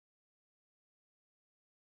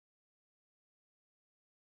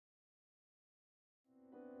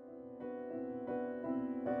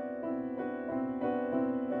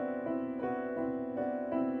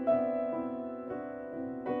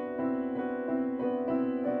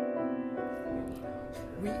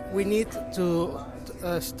we need to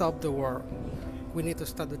stop the war. We need to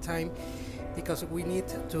stop the time because we need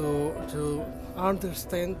to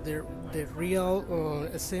understand the real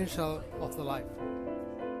essential of the life.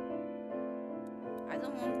 I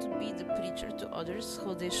don't want to be the preacher to others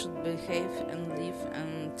how they should behave and live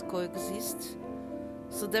and coexist.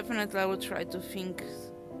 So definitely I will try to think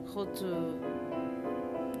how to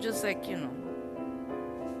just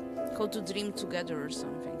how to dream together or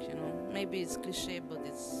something, Maybe it's cliche, but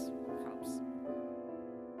it helps.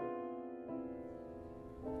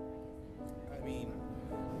 I mean,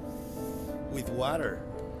 with water.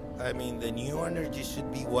 I mean, the new energy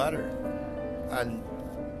should be water. And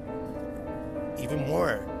even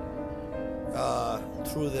more,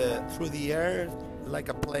 through the air, like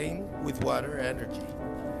a plane with water energy.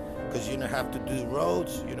 Because you don't have to do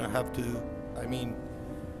roads, you don't have to,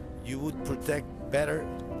 you would protect better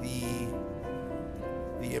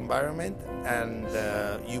the environment, and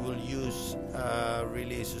you will use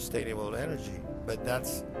really sustainable energy. But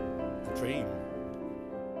that's the dream.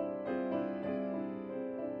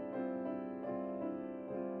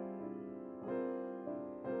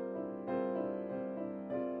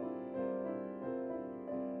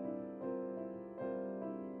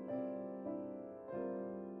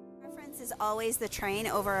 Is always the train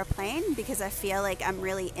over a plane because I feel like I'm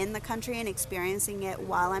really in the country and experiencing it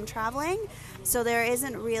while I'm traveling. So there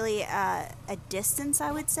isn't really a distance,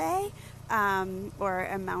 I would say, or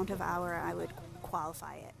amount of hour I would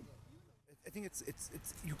qualify it. I think it's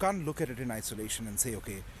you can't look at it in isolation and say,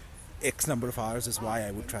 okay, X number of hours is why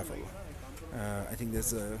I would travel. I think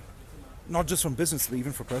there's not just from business, but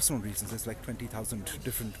even for personal reasons, there's like 20,000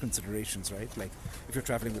 different considerations, right? Like if you're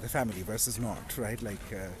traveling with a family versus not, right? Like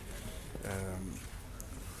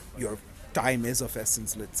your time is of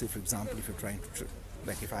essence. Let's say, for example, if you're trying to,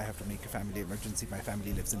 if I have to make a family emergency, my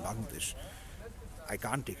family lives in Bangladesh, I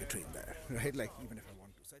can't take a train there, right? Like even if I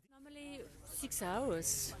want to. So normally 6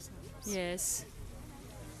 hours. Yes,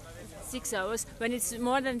 6 hours. When it's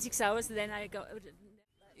more than 6 hours, then I go.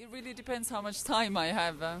 It really depends how much time I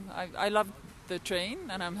have. I love the train,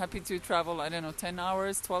 and I'm happy to travel, 10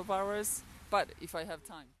 hours, 12 hours, but if I have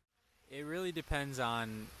time. It really depends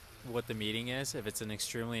on what the meeting is. If it's an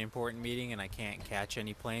extremely important meeting and I can't catch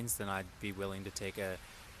any planes, then I'd be willing to take a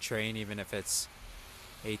train, even if it's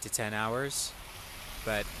 8 to 10 hours.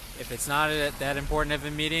 But if it's not that important of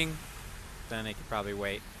a meeting, then it could probably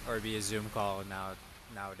wait, or be a Zoom call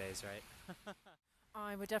nowadays, right?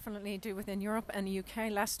 I would definitely do within Europe and the UK.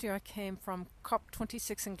 Last year I came from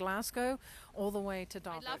COP26 in Glasgow all the way to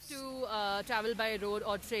Davos. I'd love to travel by road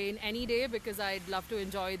or train any day because I'd love to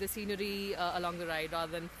enjoy the scenery along the ride rather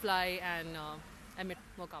than fly and emit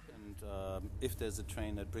more carbon. And if there's a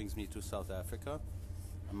train that brings me to South Africa,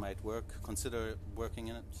 I might consider working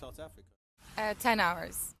in South Africa. 10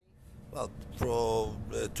 hours. Well,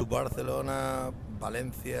 to Barcelona,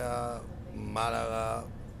 Valencia, Málaga,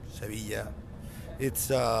 Sevilla, it's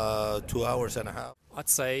 2 hours and a half. I'd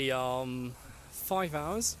say 5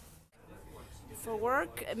 hours. For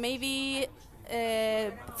work, maybe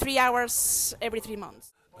 3 hours every 3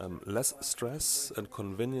 months. Less stress and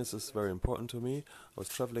convenience is very important to me. I was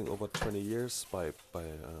traveling over 20 years by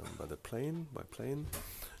plane,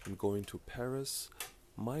 and going to Paris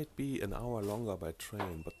might be an hour longer by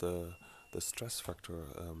train, but the stress factor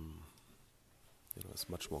is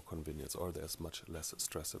much more convenience, or there's much less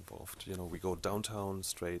stress involved. We go downtown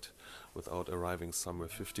straight without arriving somewhere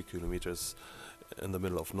 50 kilometers in the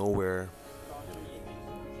middle of nowhere.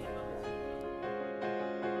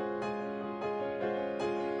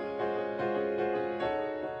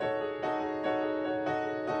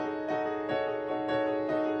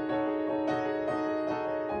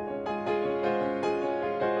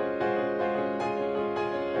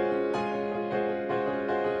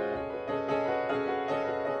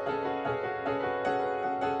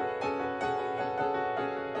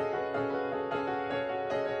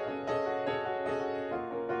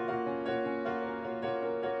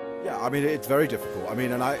 I mean, it's very difficult.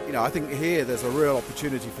 And I think here there's a real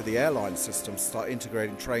opportunity for the airline system to start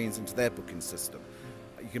integrating trains into their booking system.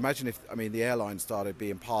 You can imagine if, the airline started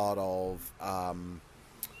being part of, an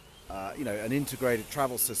integrated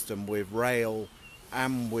travel system with rail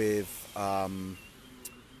and with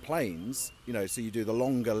planes. So you do the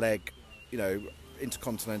longer leg,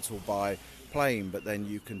 intercontinental by plane, but then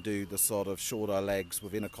you can do the sort of shorter legs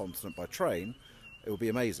within a continent by train. It would be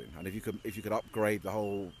amazing. And if you could upgrade the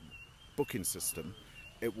whole booking system,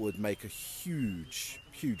 it would make a huge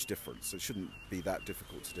difference. It shouldn't be that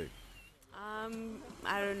difficult to do.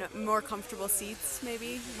 I don't know, more comfortable seats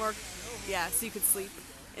maybe, so you could sleep,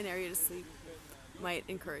 an area to sleep. might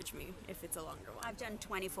encourage me if it's a longer one. I've done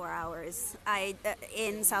 24 hours.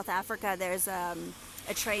 In South Africa, there's a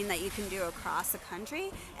train that you can do across the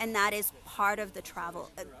country, and that is part of the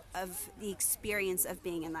travel of the experience of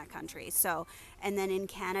being in that country. So, and then in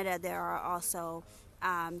Canada, there are also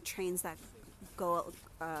trains that go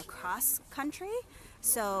across country.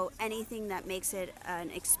 So anything that makes it an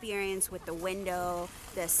experience with the window,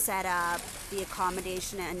 the setup, the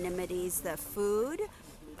accommodation amenities, the food,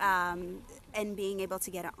 and being able to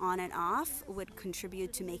get it on and off would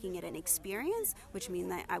contribute to making it an experience, which means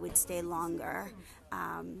that I would stay longer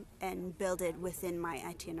and build it within my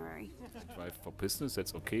itinerary. Drive for business,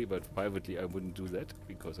 that's okay, but privately I wouldn't do that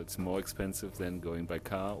because it's more expensive than going by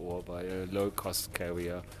car or by a low-cost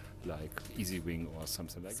carrier like EasyWing or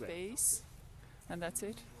something like that. Space, and that's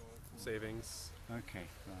it. Savings. Okay,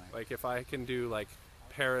 right. Like if I can do like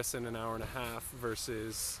Paris in an hour and a half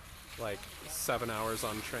versus like 7 hours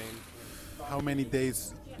on train. How many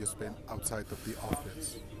days you spend outside of the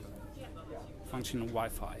office? Functional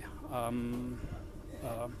Wi-Fi.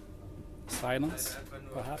 Silence,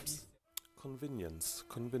 perhaps. Convenience.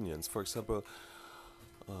 For example,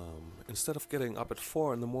 instead of getting up at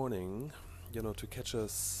 4 in the morning, to catch a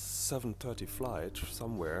 7:30 flight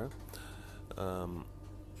somewhere, I'm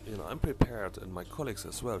prepared, and my colleagues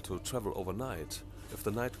as well, to travel overnight if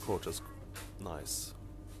the night coach is nice,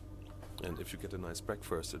 and if you get a nice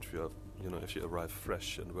breakfast, if you arrive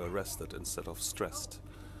fresh and well rested instead of stressed,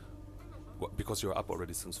 because you're up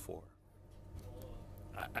already since 4.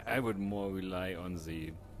 I would more rely on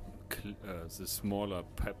the smaller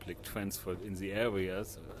public transport in the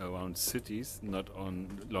areas around cities, not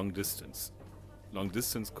on long distance. Long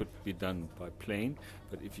distance could be done by plane,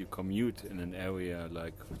 but if you commute in an area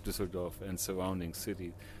like Düsseldorf and surrounding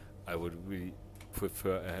city, I would really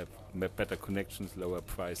prefer to have better connections, lower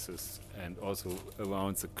prices, and also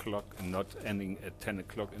around the clock and not ending at 10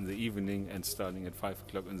 o'clock in the evening and starting at 5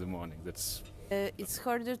 o'clock in the morning. It's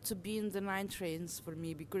harder to be in the night trains for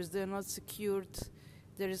me because they're not secured.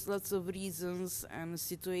 There is lots of reasons and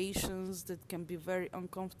situations that can be very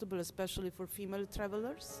uncomfortable, especially for female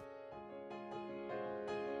travelers.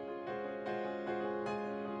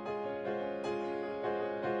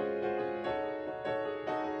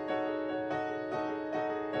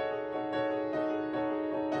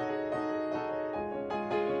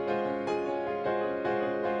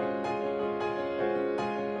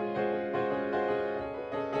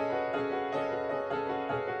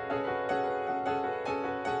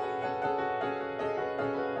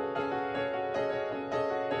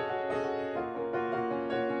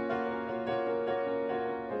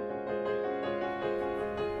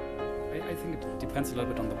 I think it depends a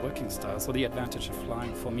little bit on the working style. So the advantage of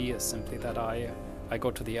flying for me is simply that I go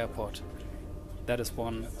to the airport. That is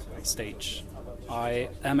one stage. I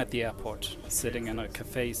am at the airport, sitting in a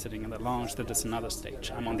cafe, sitting in the lounge. That is another stage.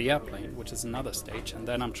 I'm on the airplane, which is another stage. And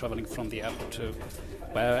then I'm traveling from the airport to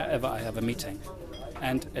wherever I have a meeting.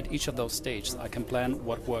 And at each of those stages, I can plan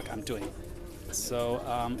what work I'm doing. So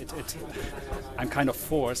I'm kind of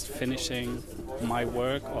forced finishing my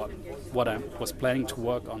work or what I was planning to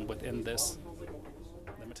work on within this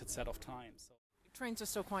limited set of time. So. Trains are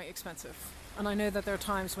still quite expensive, and I know that there are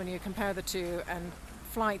times when you compare the two and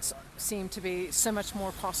flights seem to be so much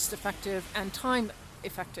more cost effective and time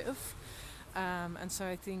effective, and so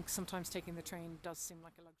I think sometimes taking the train does seem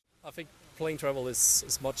like a luxury. I think plane travel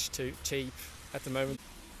is much too cheap at the moment.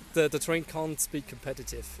 The train can't be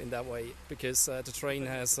competitive in that way because the train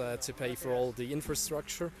has to pay for all the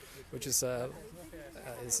infrastructure, which is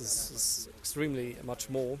extremely much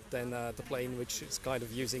more than the plane, which is kind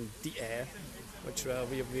of using the air, which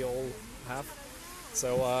we all have.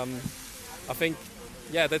 So I think,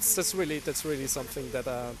 yeah, that's really something that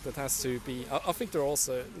has to be. I think there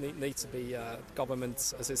also needs to be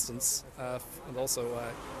government assistance and also.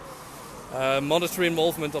 Monetary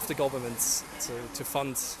involvement of the governments to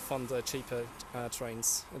fund cheaper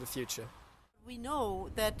trains in the future. We know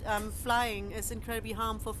that flying is incredibly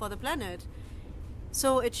harmful for the planet,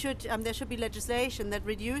 so it should there should be legislation that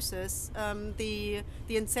reduces the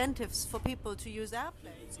incentives for people to use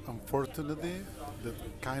airplanes. Unfortunately, the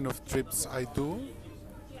kind of trips I do,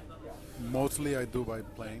 mostly I do by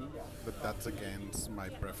plane, but that's against my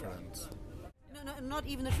preference. No, not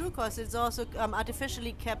even the true cost. It's also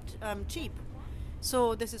artificially kept cheap.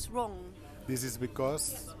 So this is wrong. This is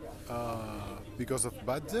because of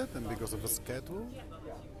budget and because of a schedule.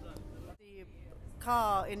 The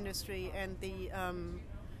car industry and the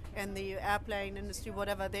airplane industry,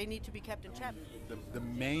 whatever, they need to be kept in check. The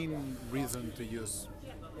main reason to use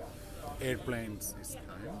airplanes is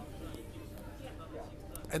time.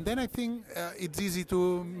 And then I think it's easy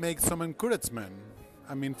to make some encouragement.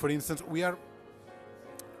 I mean, for instance, we are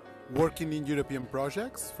working in European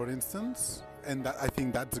projects, for instance, and I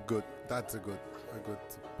think that's a good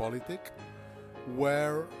politic,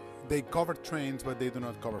 where they cover trains but they do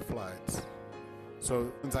not cover flights.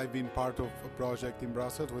 So since I've been part of a project in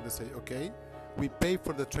Brussels where they say, okay, we pay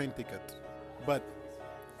for the train ticket, but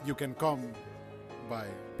you can come by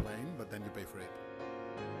plane, but then you pay for it.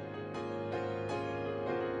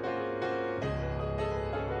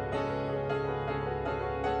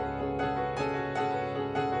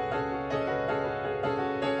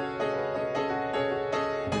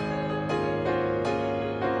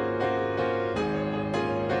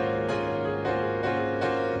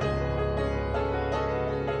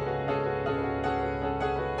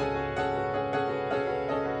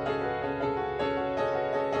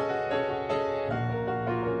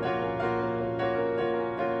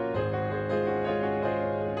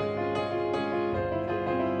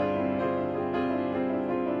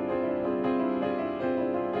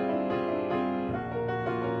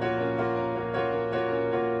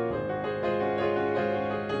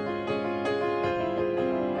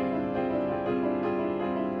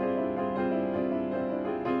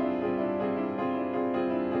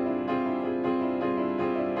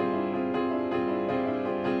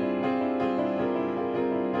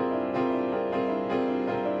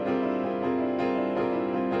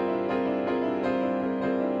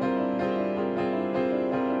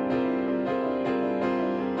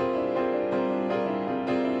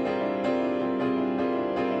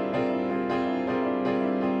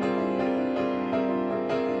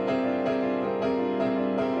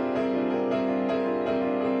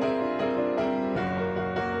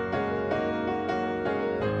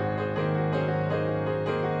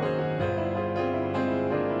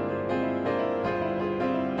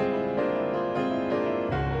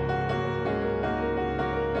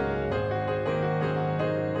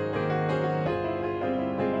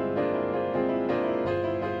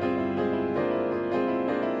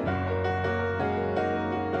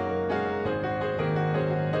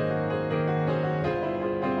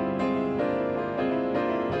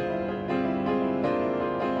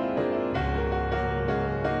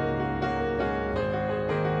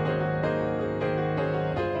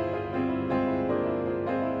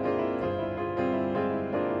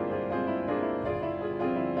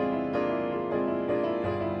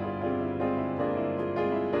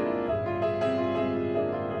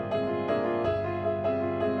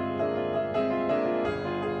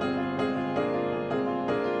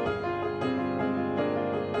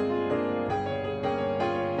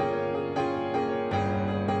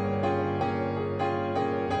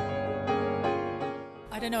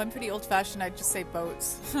 I don't know, I'm pretty old-fashioned. I'd just say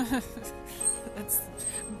boats.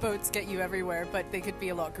 Boats get you everywhere, but they could be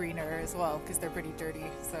a lot greener as well because they're pretty dirty.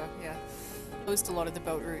 So yeah, closed a lot of the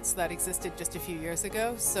boat routes that existed just a few years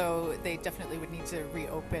ago. So they definitely would need to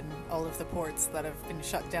reopen all of the ports that have been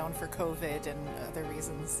shut down for COVID and other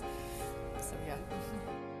reasons. So yeah.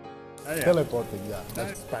 Oh, yeah. Teleporting, yeah,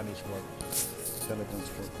 that's Spanish word.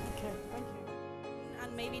 Teletransport. Okay, thank you.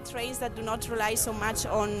 And maybe trains that do not rely so much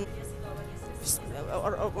on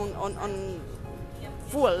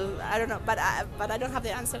fuel. I don't know, but I don't have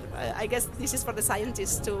the answer. I guess this is for the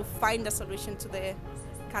scientists to find a solution to the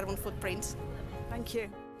carbon footprint. Thank you.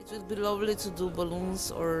 It would be lovely to do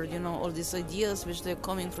balloons or, you know, all these ideas which they're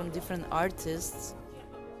coming from different artists.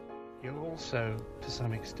 You're also, to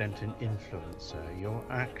some extent, an influencer. Your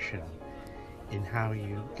action in how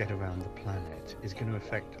you get around the planet is going to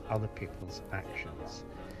affect other people's actions.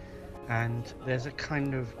 And there's a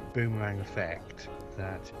kind of boomerang effect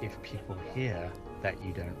that if people hear that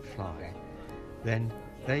you don't fly, then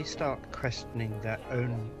they start questioning their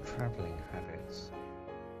own traveling habits.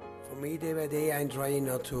 For me, day by day, I'm trying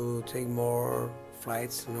not to take more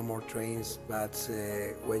flights, no more trains, but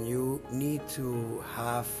when you need to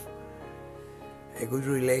have a good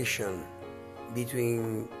relation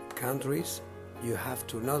between countries, you have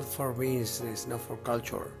to, not for business, not for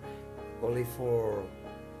culture, only for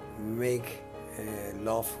make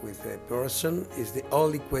love with a person is the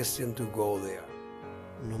only question to go there.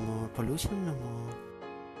 No more pollution, no more.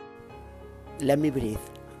 Let me breathe.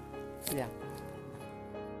 Yeah.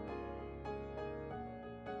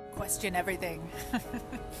 Question everything.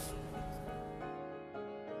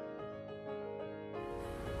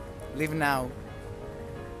 Live now.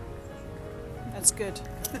 That's good.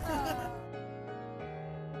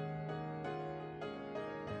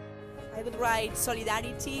 I would write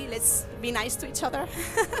solidarity, let's be nice to each other.